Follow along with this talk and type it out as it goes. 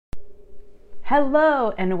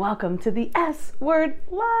Hello and welcome to the S Word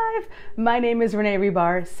Live. My name is Renee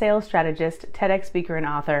Rebar, sales strategist, TEDx speaker, and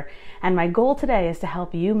author. And my goal today is to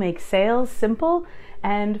help you make sales simple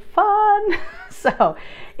and fun. So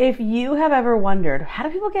if you have ever wondered, how do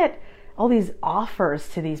people get all these offers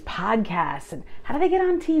to these podcasts, and how do they get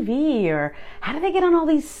on TV, or how do they get on all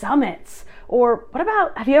these summits? Or what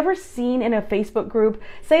about, have you ever seen in a Facebook group,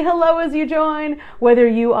 say hello as you join, whether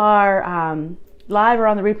you are live or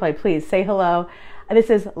on the replay, please say hello. This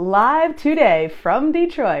is live today from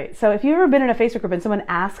Detroit. So if you've ever been in a Facebook group and someone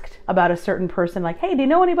asked about a certain person, like, hey, do you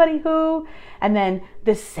know anybody who? And then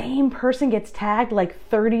the same person gets tagged like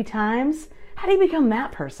 30 times, how do you become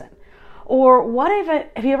that person? Or what if,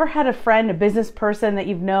 have you ever had a friend, a business person that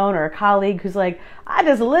you've known, or a colleague who's like, I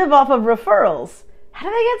just live off of referrals. How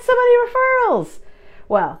do they get so many referrals?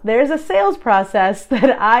 Well, there's a sales process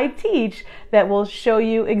that I teach that will show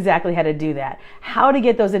you exactly how to do that. How to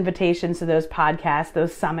get those invitations to those podcasts,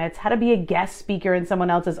 those summits, how to be a guest speaker in someone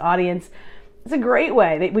else's audience. It's a great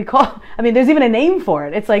way. There's even a name for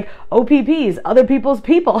it. It's like OPPs, other people's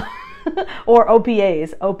people, or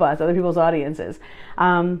OPAs, OPAs, other people's audiences.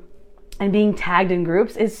 And being tagged in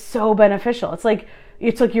groups is so beneficial. It's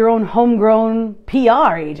like your own homegrown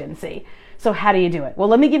PR agency. So how do you do it? Well,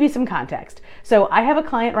 let me give you some context. So I have a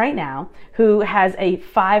client right now who has a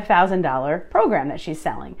 $5,000 program that she's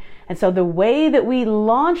selling. And so the way that we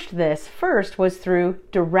launched this first was through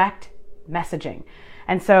direct messaging.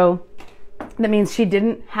 And so that means she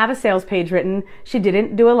didn't have a sales page written. She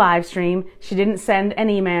didn't do a live stream. She didn't send an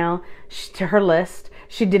email to her list.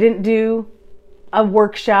 She didn't do a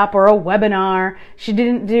workshop or a webinar. She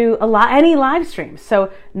didn't do any live streams.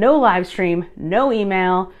 So no live stream, no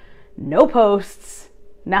email, no posts,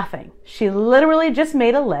 nothing. She literally just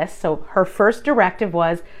made a list. So her first directive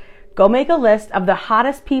was go make a list of the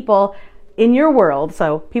hottest people in your world.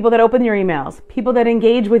 So people that open your emails, people that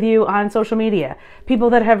engage with you on social media, people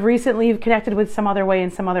that have recently connected with some other way in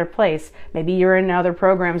some other place. Maybe you're in other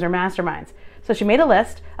programs or masterminds. So she made a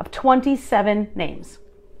list of 27 names.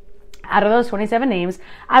 Out of those 27 names,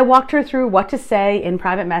 I walked her through what to say in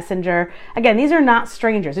private messenger. Again, these are not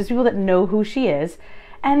strangers. These are people that know who she is.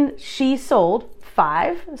 And she sold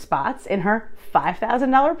 5 spots in her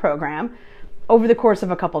 $5,000 program over the course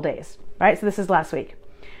of a couple days, right? So this is last week.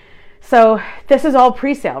 So this is all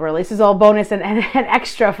pre-sale, really. This is all bonus and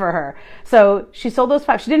extra for her. So she sold those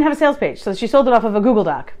 5. She didn't have a sales page, so she sold it off of a Google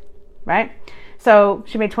Doc, right? So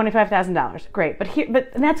she made $25,000. Great.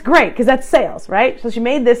 And that's great because that's sales, right? So she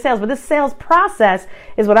made this sales, but this sales process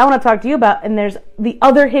is what I want to talk to you about, and there's the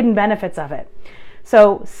other hidden benefits of it.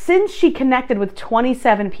 So since she connected with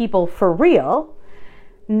 27 people for real,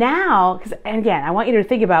 now, and again, I want you to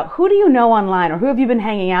think about who do you know online, or who have you been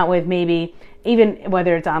hanging out with, maybe even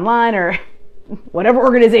whether it's online or whatever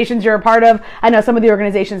organizations you're a part of. I know some of the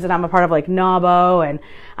organizations that I'm a part of, like NAWBO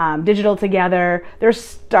and Digital Together, they're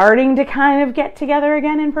starting to kind of get together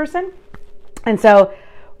again in person. And so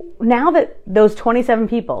now that those 27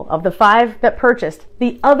 people, of the 5 that purchased,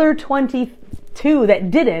 the other 22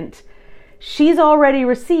 that didn't, she's already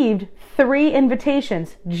received 3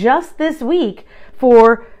 invitations just this week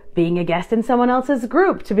for being a guest in someone else's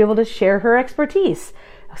group to be able to share her expertise.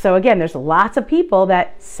 So again, there's lots of people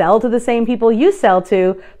that sell to the same people you sell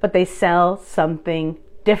to, but they sell something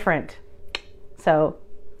different. So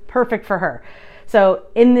perfect for her. So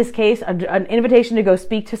in this case, an invitation to go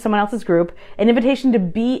speak to someone else's group, an invitation to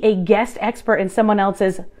be a guest expert in someone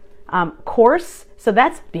else's course. So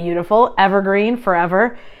that's beautiful, evergreen,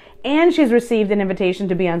 forever. And she's received an invitation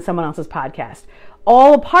to be on someone else's podcast.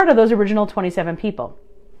 All a part of those original 27 people.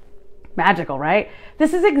 Magical, right?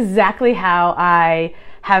 This is exactly how I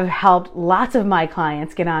have helped lots of my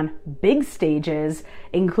clients get on big stages,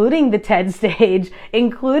 including the TED stage,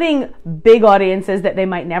 including big audiences that they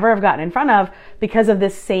might never have gotten in front of because of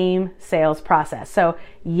this same sales process. So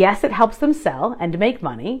yes, it helps them sell and to make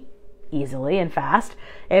money easily and fast.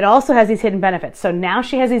 It also has these hidden benefits. So now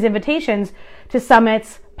she has these invitations to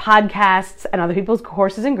summits, podcasts, and other people's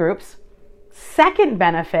courses and groups. Second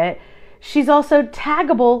benefit, she's also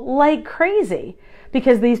taggable like crazy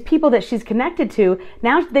because these people that she's connected to,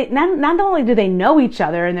 now they not only do they know each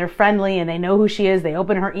other and they're friendly and they know who she is, they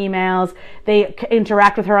open her emails, they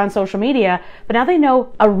interact with her on social media, but now they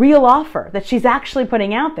know a real offer that she's actually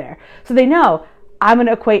putting out there. So they know, I'm going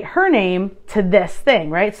to equate her name to this thing,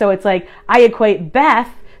 right? So it's like I equate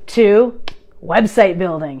Beth to website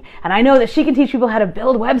building. And I know that she can teach people how to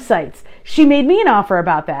build websites. She made me an offer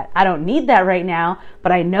about that. I don't need that right now,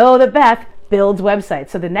 but I know that Beth builds websites.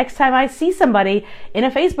 So the next time I see somebody in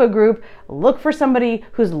a Facebook group, look for somebody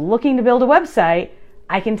who's looking to build a website,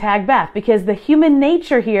 I can tag Beth, because the human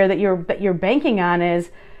nature here that you're banking on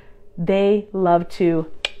is they love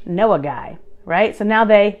to know a guy, right? So now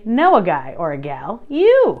they know a guy or a gal,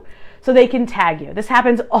 you, so they can tag you. This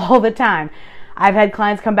happens all the time. I've had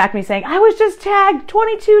clients come back to me saying, I was just tagged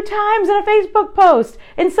 22 times in a Facebook post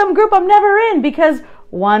in some group I'm never in, because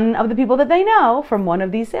one of the people that they know from one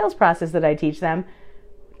of these sales processes that I teach them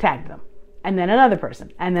tagged them. And then another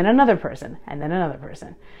person, and then another person, and then another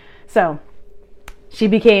person. So she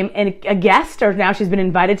became a guest, or now she's been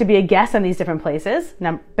invited to be a guest on these different places.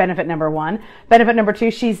 Benefit number 1. Benefit number 2,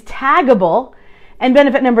 she's taggable. And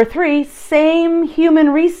benefit number 3, same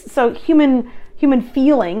human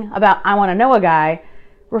feeling about I want to know a guy,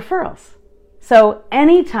 referrals. So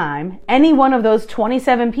anytime any one of those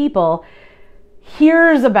 27 people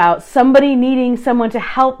hears about somebody needing someone to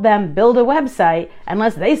help them build a website,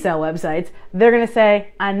 unless they sell websites, they're going to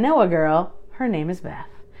say, I know a girl, her name is Beth.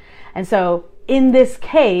 And so in this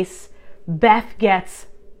case, Beth gets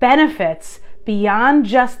benefits beyond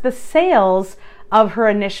just the sales of her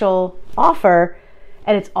initial offer,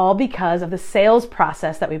 and it's all because of the sales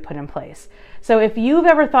process that we put in place. So if you've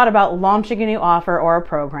ever thought about launching a new offer or a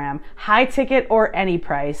program, high ticket or any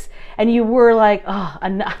price, and you were like,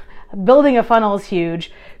 building a funnel is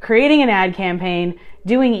huge, creating an ad campaign,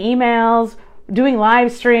 doing emails, doing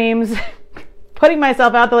live streams, putting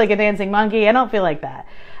myself out there like a dancing monkey, I don't feel like that.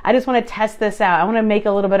 I just want to test this out. I want to make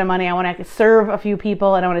a little bit of money. I want to serve a few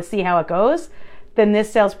people and I want to see how it goes. Then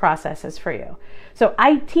this sales process is for you. So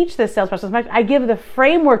I teach this sales process. I give the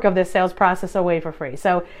framework of this sales process away for free.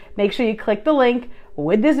 So make sure you click the link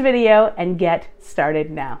with this video and get started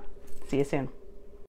now. See you soon.